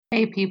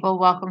Hey people,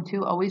 welcome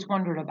to Always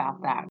Wondered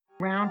About That.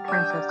 Round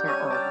princess or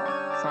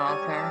oval,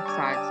 solitaire,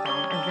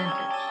 sidestone, or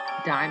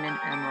vintage, diamond,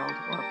 emerald,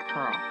 or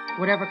pearl.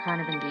 Whatever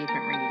kind of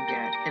engagement ring you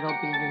get, it'll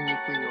be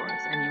uniquely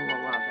yours and you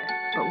will love it.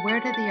 But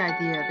where did the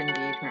idea of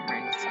engagement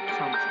rings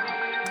come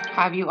from?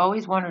 Have you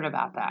always wondered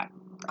about that?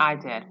 I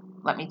did.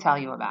 Let me tell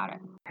you about it.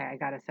 Okay, I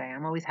gotta say,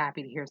 I'm always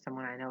happy to hear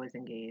someone I know is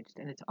engaged,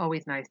 and it's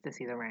always nice to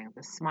see the ring,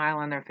 the smile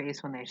on their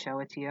face when they show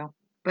it to you.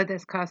 But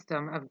this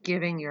custom of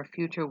giving your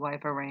future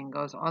wife a ring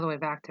goes all the way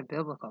back to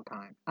biblical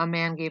time. A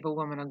man gave a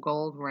woman a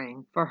gold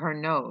ring for her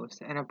nose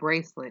and a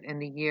bracelet in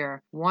the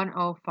year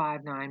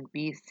 1059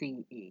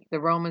 BCE. The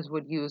Romans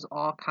would use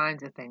all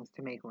kinds of things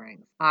to make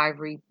rings: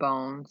 ivory,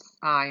 bones,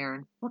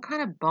 iron. What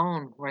kind of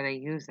bone were they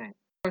using?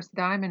 The first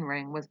diamond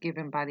ring was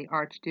given by the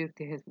Archduke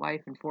to his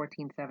wife in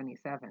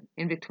 1477.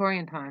 In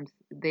Victorian times,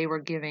 they were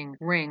giving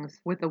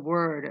rings with the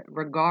word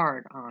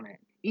regard on it.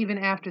 Even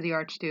after the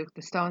Archduke,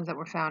 the stones that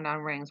were found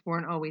on rings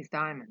weren't always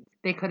diamonds.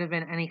 They could have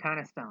been any kind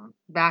of stone.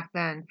 Back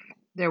then,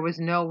 there was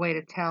no way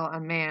to tell a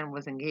man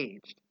was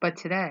engaged. But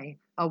today,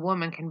 a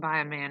woman can buy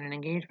a man an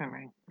engagement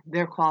ring.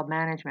 They're called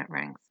management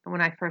rings. When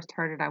I first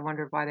heard it, I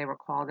wondered why they were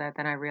called that.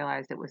 Then I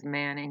realized it was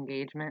man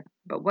engagement.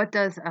 But what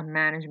does a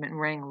management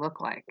ring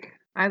look like?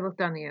 I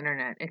looked on the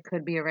internet. It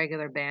could be a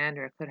regular band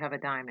or it could have a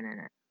diamond in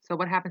it. So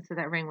what happens to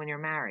that ring when you're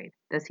married?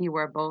 Does he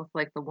wear both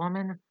like the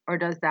woman, or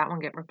does that one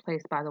get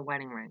replaced by the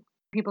wedding ring?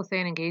 People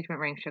say an engagement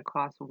ring should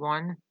cost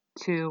 1,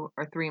 2,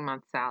 or 3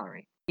 months'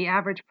 salary. The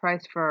average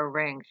price for a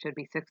ring should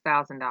be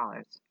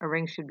 $6,000. A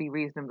ring should be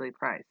reasonably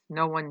priced.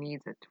 No one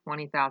needs a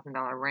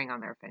 $20,000 ring on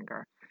their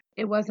finger.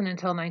 It wasn't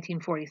until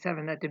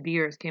 1947 that De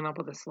Beers came up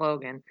with a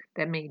slogan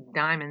that made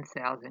diamond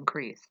sales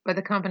increase. But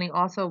the company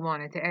also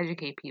wanted to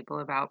educate people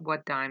about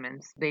what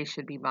diamonds they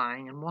should be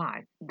buying and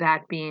why.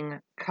 That being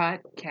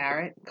cut,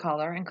 carat,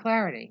 color, and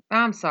clarity.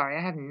 I'm sorry,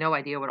 I have no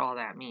idea what all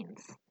that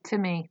means. To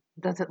me,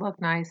 does it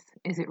look nice?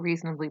 Is it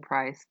reasonably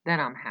priced? Then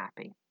I'm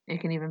happy. It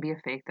can even be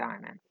a fake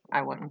diamond.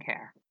 I wouldn't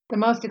care. The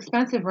most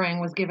expensive ring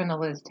was given to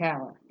Liz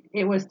Taylor.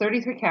 It was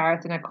 33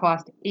 carats and it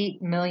cost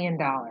 $8 million.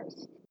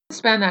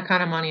 Spend that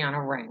kind of money on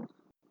a ring.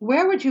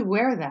 Where would you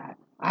wear that?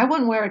 I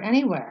wouldn't wear it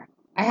anywhere.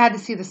 I had to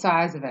see the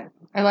size of it.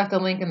 I left a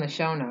link in the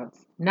show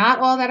notes. Not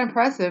all that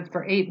impressive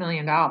for $8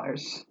 million.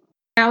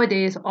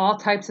 Nowadays, all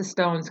types of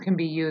stones can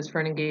be used for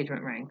an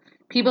engagement ring.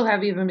 People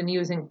have even been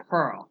using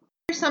pearl.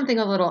 Here's something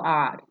a little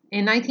odd.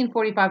 In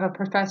 1945, a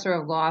professor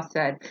of law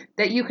said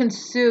that you can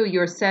sue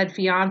your said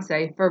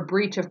fiancé for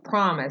breach of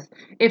promise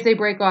if they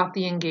break off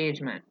the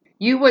engagement.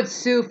 You would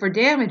sue for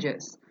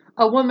damages.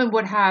 A woman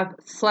would have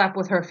slept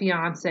with her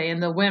fiancé,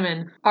 and the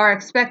women are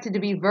expected to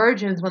be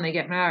virgins when they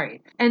get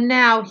married. And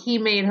now he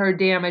made her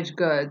damaged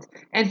goods,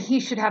 and he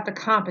should have to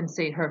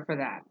compensate her for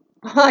that.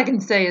 All I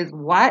can say is,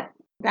 what?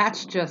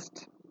 That's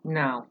just,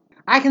 no.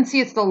 I can see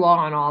it's the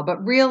law and all,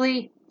 but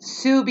really?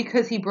 Sue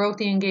because he broke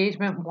the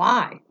engagement?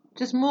 Why?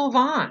 Just move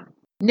on.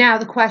 Now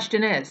the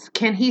question is,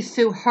 can he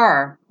sue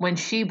her when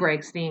she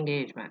breaks the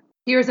engagement?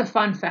 Here's a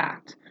fun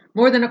fact.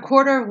 More than a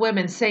quarter of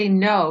women say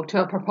no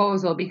to a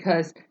proposal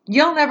because,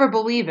 you'll never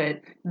believe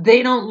it,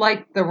 they don't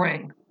like the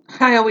ring.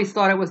 I always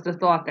thought it was the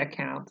thought that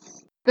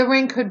counts. The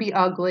ring could be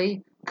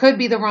ugly, could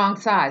be the wrong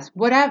size,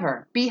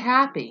 whatever. Be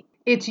happy.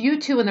 It's you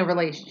two in the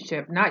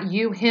relationship, not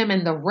you, him,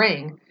 and the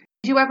ring.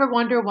 Did you ever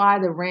wonder why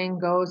the ring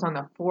goes on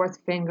the fourth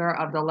finger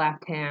of the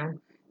left hand?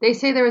 They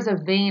say there is a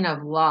vein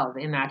of love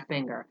in that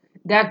finger.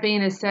 That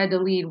vein is said to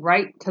lead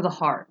right to the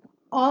heart.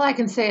 All I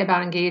can say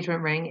about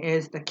engagement ring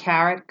is the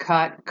carat,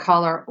 cut,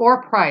 color,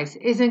 or price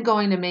isn't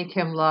going to make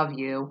him love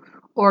you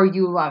or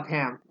you love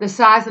him. The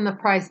size and the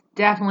price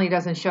definitely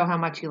doesn't show how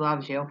much he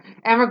loves you.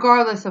 And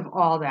regardless of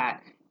all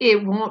that,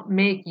 it won't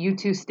make you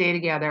two stay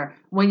together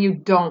when you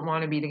don't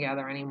want to be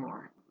together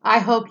anymore. I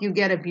hope you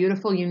get a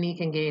beautiful, unique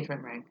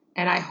engagement ring,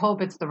 and I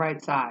hope it's the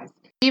right size.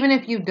 Even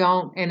if you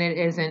don't and it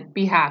isn't,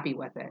 be happy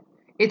with it.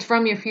 It's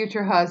from your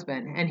future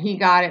husband, and he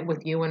got it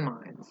with you in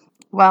mind.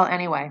 Well,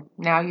 anyway,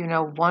 now you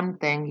know one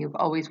thing you've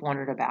always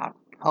wondered about.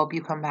 Hope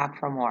you come back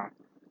for more.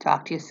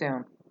 Talk to you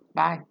soon.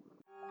 Bye.